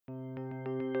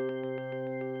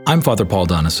I'm Father Paul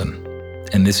Donison,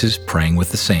 and this is Praying with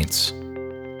the Saints.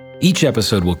 Each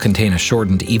episode will contain a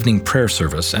shortened evening prayer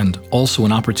service and also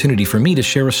an opportunity for me to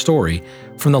share a story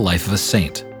from the life of a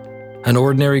saint, an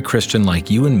ordinary Christian like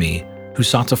you and me who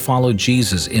sought to follow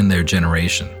Jesus in their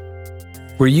generation.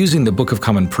 We're using the Book of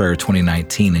Common Prayer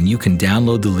 2019, and you can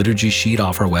download the liturgy sheet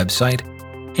off our website.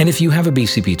 And if you have a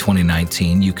BCP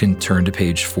 2019, you can turn to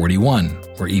page 41,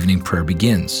 where evening prayer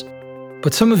begins.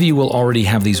 But some of you will already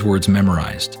have these words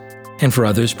memorized, and for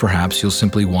others, perhaps you'll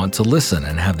simply want to listen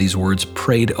and have these words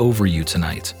prayed over you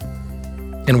tonight.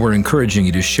 And we're encouraging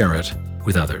you to share it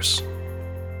with others.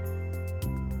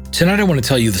 Tonight I want to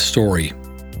tell you the story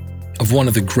of one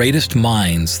of the greatest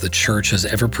minds the Church has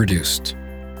ever produced.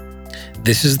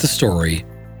 This is the story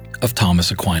of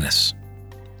Thomas Aquinas.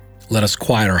 Let us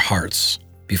quiet our hearts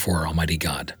before Almighty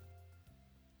God.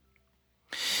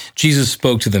 Jesus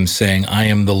spoke to them, saying, I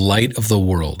am the light of the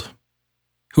world.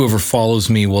 Whoever follows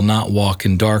me will not walk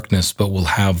in darkness, but will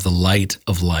have the light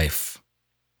of life.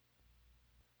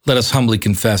 Let us humbly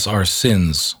confess our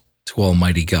sins to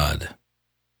Almighty God.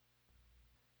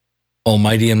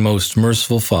 Almighty and most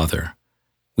merciful Father,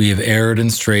 we have erred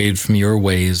and strayed from your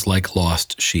ways like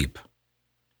lost sheep.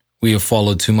 We have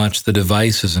followed too much the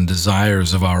devices and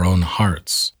desires of our own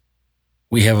hearts.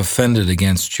 We have offended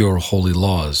against your holy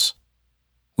laws.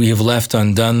 We have left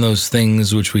undone those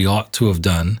things which we ought to have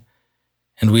done,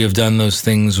 and we have done those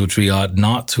things which we ought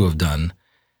not to have done,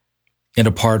 and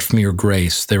apart from your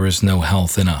grace there is no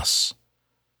health in us.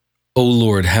 O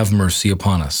Lord, have mercy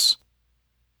upon us.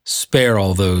 Spare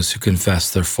all those who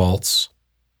confess their faults.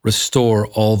 Restore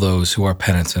all those who are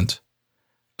penitent,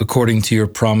 according to your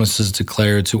promises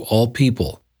declared to all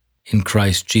people in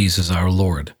Christ Jesus our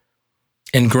Lord.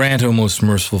 And grant, O most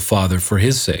merciful Father, for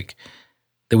his sake,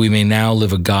 that we may now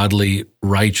live a godly,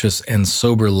 righteous, and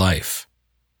sober life,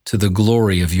 to the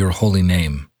glory of your holy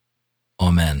name.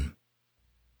 Amen.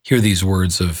 Hear these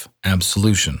words of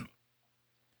absolution.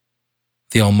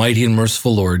 The Almighty and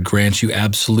merciful Lord grant you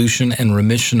absolution and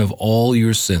remission of all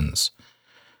your sins,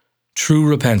 true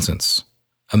repentance,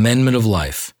 amendment of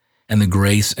life, and the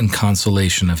grace and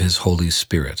consolation of his Holy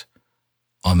Spirit.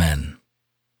 Amen.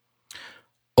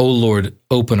 O Lord,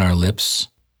 open our lips,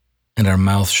 and our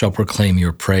mouth shall proclaim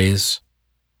your praise.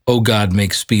 O God,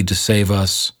 make speed to save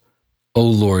us. O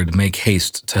Lord, make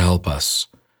haste to help us.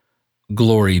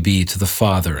 Glory be to the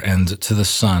Father, and to the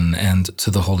Son, and to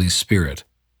the Holy Spirit,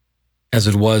 as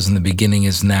it was in the beginning,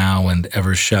 is now, and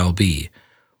ever shall be,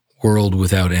 world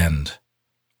without end.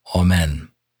 Amen.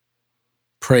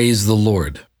 Praise the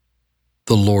Lord.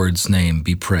 The Lord's name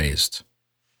be praised.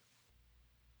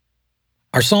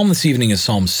 Our psalm this evening is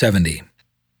Psalm 70,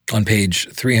 on page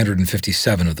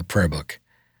 357 of the prayer book.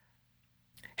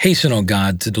 Hasten, O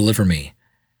God, to deliver me.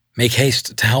 Make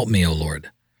haste to help me, O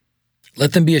Lord.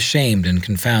 Let them be ashamed and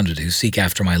confounded who seek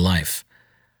after my life.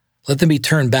 Let them be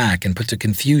turned back and put to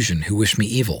confusion who wish me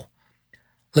evil.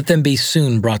 Let them be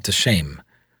soon brought to shame,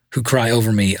 who cry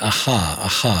over me, Aha,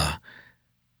 aha.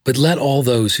 But let all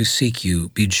those who seek you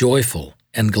be joyful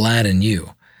and glad in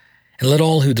you. And let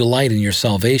all who delight in your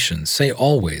salvation say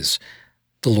always,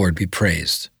 The Lord be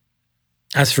praised.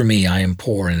 As for me, I am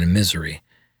poor and in misery.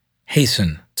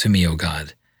 Hasten to me, O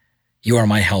God. You are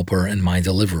my helper and my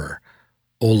deliverer.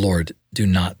 O Lord, do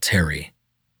not tarry.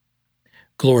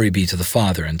 Glory be to the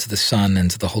Father, and to the Son, and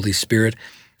to the Holy Spirit,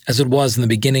 as it was in the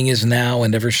beginning, is now,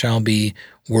 and ever shall be,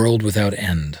 world without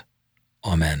end.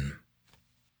 Amen.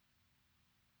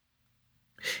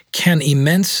 Can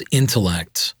immense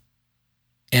intellect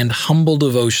and humble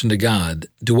devotion to God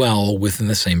dwell within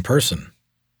the same person?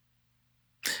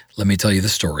 Let me tell you the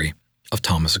story of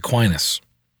Thomas Aquinas.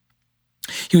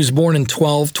 He was born in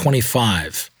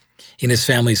 1225 in his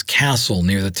family's castle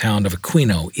near the town of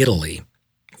Aquino, Italy,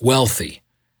 wealthy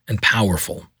and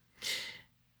powerful.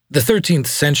 The 13th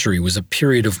century was a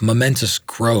period of momentous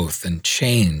growth and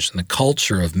change in the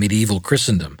culture of medieval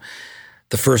Christendom.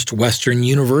 The first Western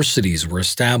universities were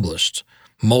established.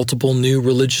 Multiple new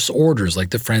religious orders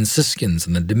like the Franciscans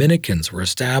and the Dominicans were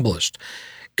established.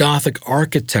 Gothic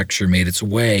architecture made its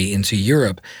way into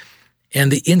Europe,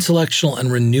 and the intellectual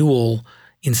and renewal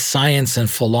in science and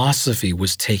philosophy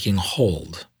was taking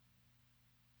hold.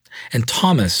 And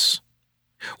Thomas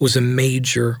was a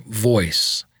major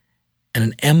voice and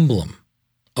an emblem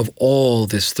of all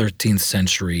this 13th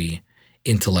century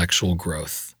intellectual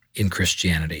growth in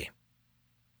Christianity.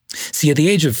 See, at the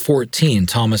age of 14,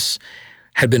 Thomas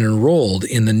had been enrolled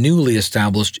in the newly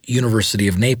established University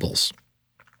of Naples.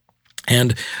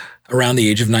 And around the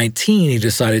age of 19, he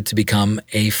decided to become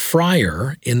a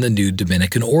friar in the new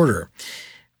Dominican order.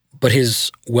 But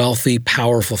his wealthy,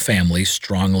 powerful family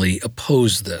strongly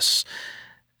opposed this.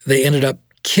 They ended up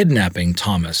kidnapping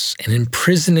Thomas and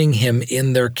imprisoning him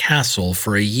in their castle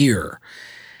for a year.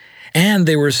 And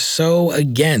they were so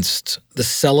against the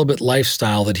celibate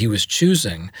lifestyle that he was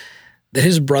choosing that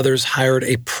his brothers hired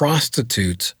a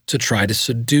prostitute to try to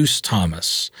seduce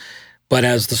Thomas. But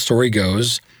as the story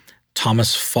goes,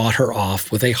 Thomas fought her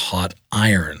off with a hot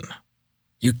iron.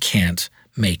 You can't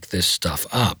make this stuff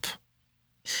up.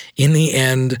 In the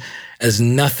end, as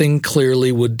nothing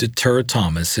clearly would deter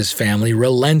Thomas, his family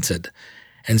relented,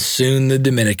 and soon the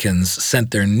Dominicans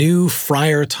sent their new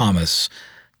Friar Thomas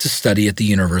to study at the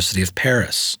University of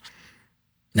Paris.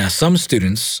 Now, some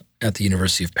students at the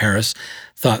University of Paris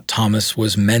thought Thomas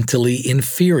was mentally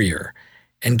inferior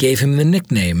and gave him the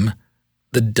nickname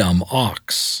the Dumb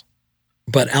Ox.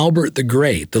 But Albert the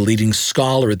Great, the leading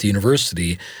scholar at the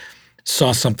university,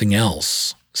 saw something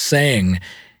else, saying,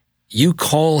 "You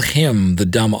call him the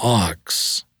Dumb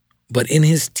Ox, but in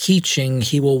his teaching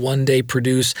he will one day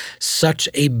produce such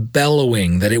a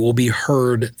bellowing that it will be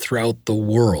heard throughout the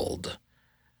world."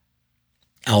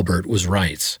 Albert was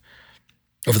right.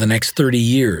 Over the next 30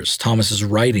 years, Thomas's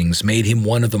writings made him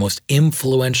one of the most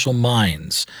influential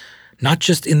minds, not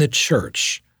just in the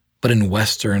church, but in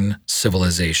Western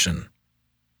civilization.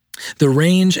 The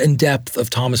range and depth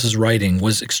of Thomas's writing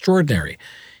was extraordinary.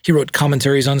 He wrote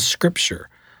commentaries on Scripture,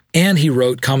 and he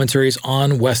wrote commentaries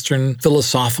on Western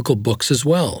philosophical books as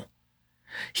well.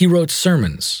 He wrote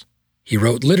sermons. He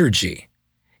wrote liturgy.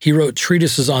 He wrote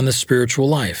treatises on the spiritual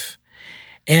life,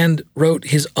 and wrote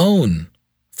his own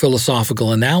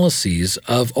philosophical analyses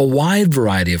of a wide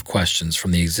variety of questions,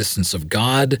 from the existence of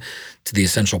God to the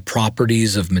essential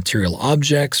properties of material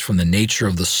objects, from the nature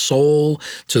of the soul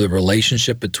to the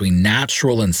relationship between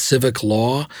natural and civic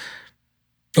law.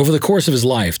 Over the course of his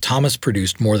life, Thomas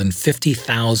produced more than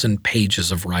 50,000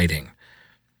 pages of writing.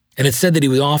 And it's said that he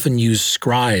would often use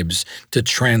scribes to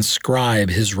transcribe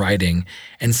his writing,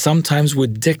 and sometimes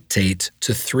would dictate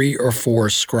to 3 or 4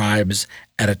 scribes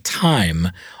at a time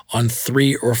on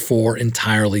 3 or 4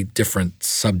 entirely different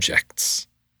subjects.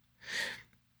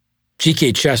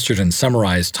 G.K. Chesterton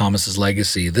summarized Thomas's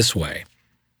legacy this way.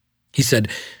 He said,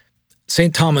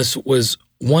 "St. Thomas was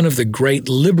one of the great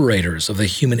liberators of the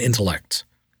human intellect.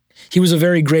 He was a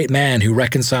very great man who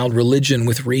reconciled religion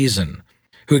with reason,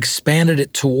 who expanded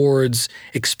it towards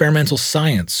experimental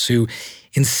science, who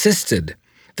insisted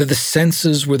that the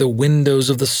senses were the windows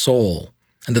of the soul,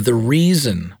 and that the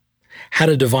reason had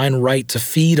a divine right to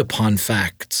feed upon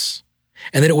facts,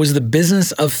 and that it was the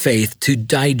business of faith to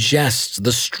digest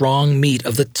the strong meat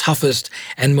of the toughest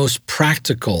and most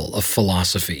practical of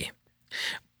philosophy."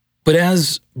 But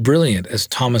as brilliant as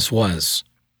Thomas was,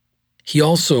 he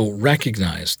also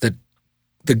recognized that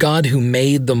the God who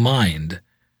made the mind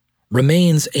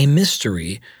remains a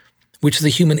mystery which the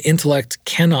human intellect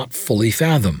cannot fully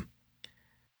fathom.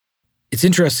 It's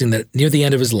interesting that near the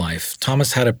end of his life,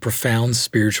 Thomas had a profound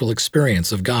spiritual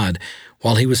experience of God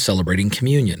while he was celebrating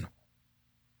communion.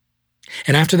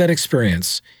 And after that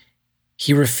experience,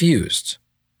 he refused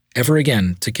ever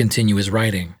again to continue his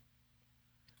writing.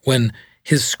 When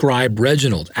his scribe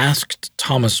Reginald asked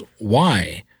Thomas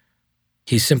why,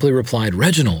 he simply replied,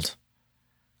 "Reginald,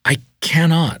 I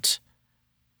cannot,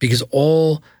 because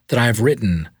all that I have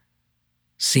written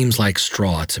seems like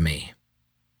straw to me."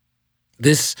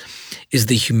 This is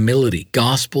the humility,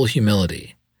 gospel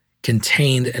humility,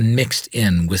 contained and mixed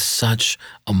in with such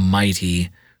a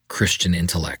mighty Christian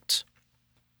intellect.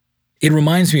 It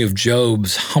reminds me of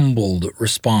Job's humbled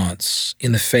response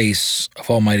in the face of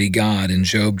Almighty God in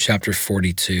Job chapter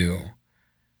 42.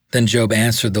 Then Job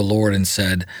answered the Lord and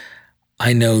said,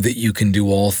 "I know that you can do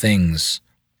all things,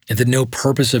 and that no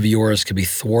purpose of yours can be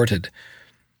thwarted.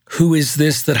 Who is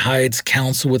this that hides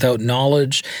counsel without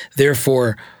knowledge?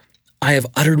 Therefore, I have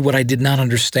uttered what I did not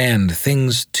understand,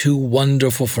 things too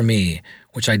wonderful for me,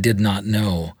 which I did not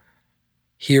know.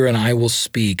 Herein I will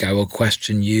speak, I will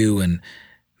question you, and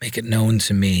make it known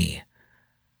to me.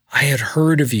 I had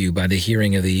heard of you by the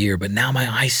hearing of the ear, but now my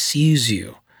eye sees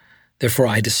you. Therefore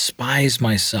I despise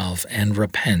myself and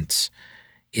repent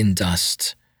in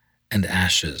dust and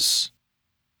ashes."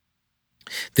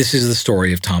 This is the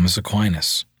story of Thomas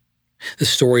Aquinas, the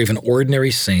story of an ordinary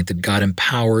saint that God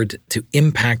empowered to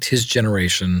impact his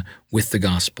generation with the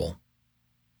gospel.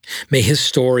 May his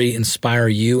story inspire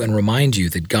you and remind you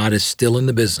that God is still in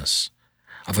the business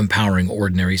of empowering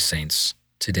ordinary saints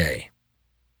today.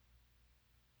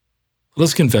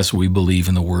 Let's confess we believe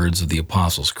in the words of the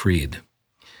Apostles' Creed,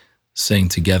 saying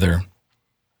together,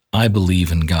 "I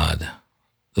believe in God,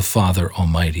 the Father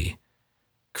Almighty,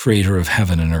 creator of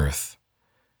heaven and earth.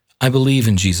 I believe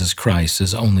in Jesus Christ,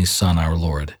 his only Son, our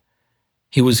Lord.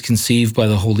 He was conceived by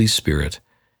the Holy Spirit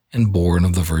and born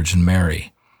of the Virgin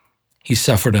Mary. He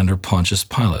suffered under Pontius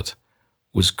Pilate,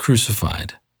 was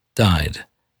crucified, died,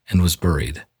 and was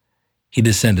buried. He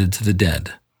descended to the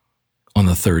dead. On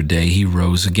the third day he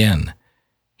rose again.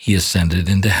 He ascended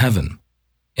into heaven,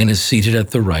 and is seated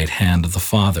at the right hand of the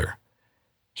Father.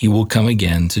 He will come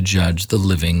again to judge the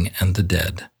living and the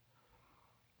dead.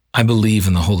 I believe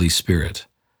in the Holy Spirit,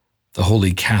 the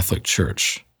Holy Catholic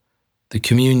Church, the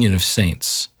communion of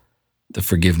saints, the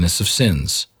forgiveness of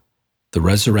sins, the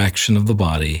resurrection of the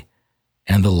body,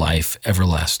 and the life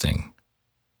everlasting.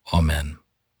 Amen.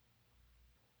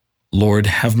 Lord,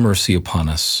 have mercy upon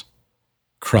us.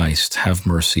 Christ, have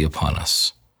mercy upon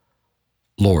us.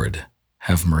 Lord,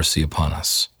 have mercy upon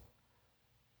us.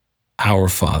 Our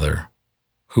Father,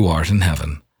 who art in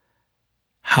heaven,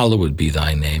 hallowed be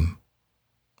thy name.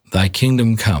 Thy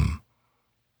kingdom come,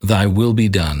 thy will be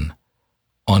done,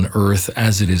 on earth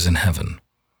as it is in heaven.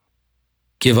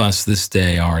 Give us this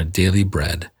day our daily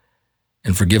bread,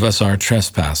 and forgive us our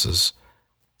trespasses,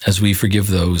 as we forgive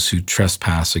those who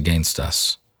trespass against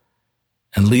us.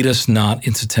 And lead us not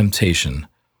into temptation,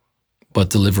 but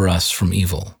deliver us from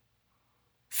evil.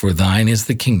 For thine is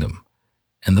the kingdom,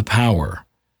 and the power,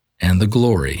 and the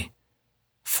glory,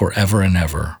 forever and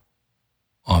ever.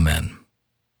 Amen.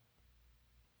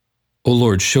 O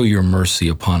Lord, show your mercy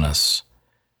upon us,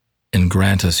 and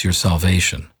grant us your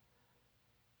salvation.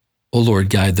 O Lord,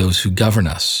 guide those who govern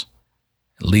us,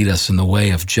 and lead us in the way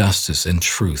of justice and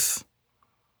truth.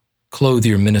 Clothe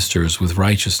your ministers with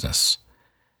righteousness,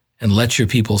 and let your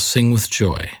people sing with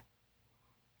joy.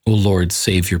 O Lord,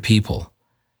 save your people,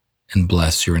 and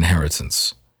bless your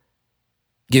inheritance.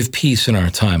 Give peace in our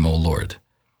time, O Lord,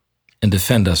 and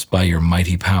defend us by your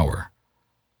mighty power.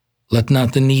 Let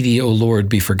not the needy, O Lord,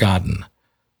 be forgotten,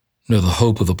 nor the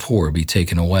hope of the poor be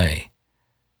taken away.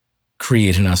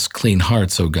 Create in us clean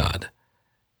hearts, O God,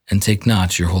 and take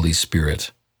not your Holy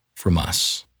Spirit from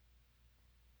us.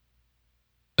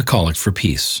 A Collect for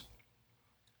Peace.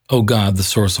 O God, the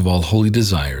source of all holy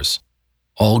desires,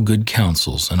 all good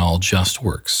counsels, and all just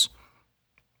works,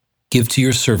 give to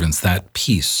your servants that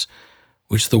peace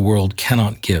which the world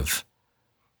cannot give,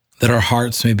 that our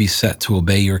hearts may be set to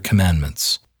obey your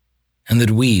commandments, and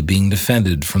that we, being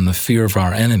defended from the fear of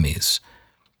our enemies,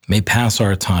 may pass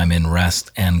our time in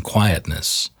rest and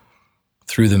quietness,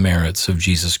 through the merits of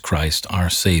Jesus Christ our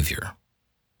Savior.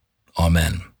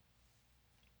 Amen.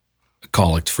 A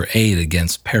Collect for Aid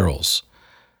Against Perils.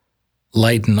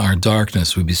 Lighten our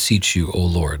darkness, we beseech you, O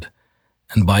Lord,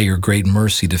 and by your great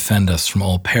mercy defend us from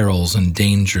all perils and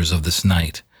dangers of this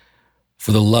night,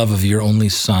 for the love of your only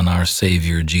Son, our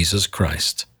Savior, Jesus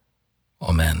Christ.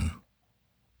 Amen.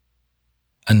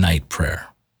 A Night Prayer.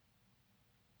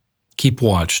 Keep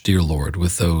watch, dear Lord,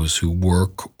 with those who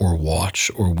work or watch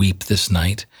or weep this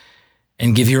night,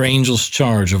 and give your angels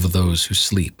charge over those who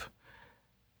sleep.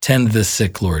 Tend the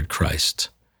sick, Lord Christ.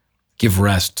 Give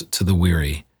rest to the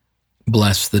weary.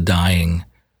 Bless the dying.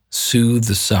 Soothe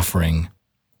the suffering.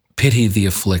 Pity the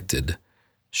afflicted.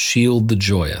 Shield the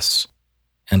joyous.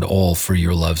 And all for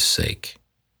your love's sake.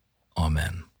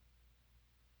 Amen.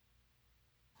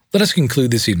 Let us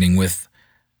conclude this evening with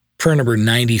prayer number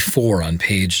 94 on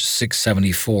page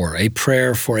 674, a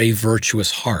prayer for a virtuous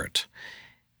heart.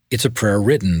 It's a prayer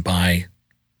written by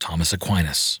Thomas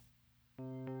Aquinas.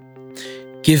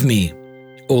 Give me,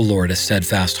 O Lord, a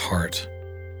steadfast heart,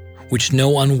 which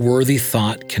no unworthy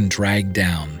thought can drag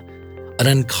down, an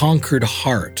unconquered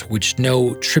heart which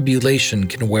no tribulation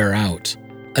can wear out,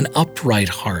 an upright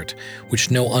heart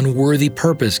which no unworthy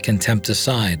purpose can tempt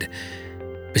aside.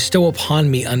 Bestow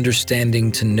upon me understanding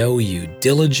to know you,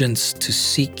 diligence to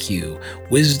seek you,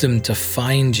 wisdom to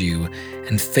find you,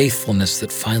 and faithfulness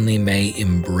that finally may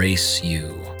embrace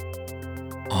you.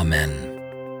 Amen.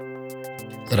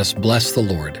 Let us bless the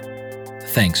Lord.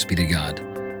 Thanks be to God.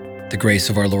 The grace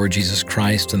of our Lord Jesus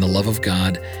Christ and the love of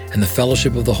God and the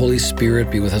fellowship of the Holy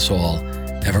Spirit be with us all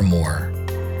evermore.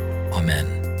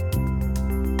 Amen.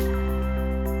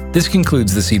 This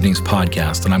concludes this evening's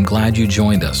podcast, and I'm glad you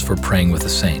joined us for Praying with the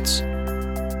Saints.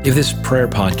 If this prayer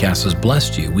podcast has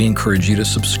blessed you, we encourage you to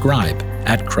subscribe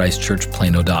at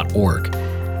christchurchplano.org,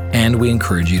 and we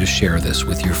encourage you to share this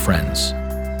with your friends.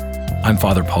 I'm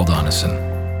Father Paul Donison,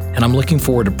 and I'm looking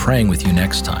forward to praying with you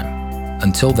next time.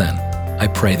 Until then, I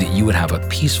pray that you would have a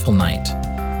peaceful night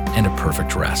and a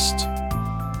perfect rest.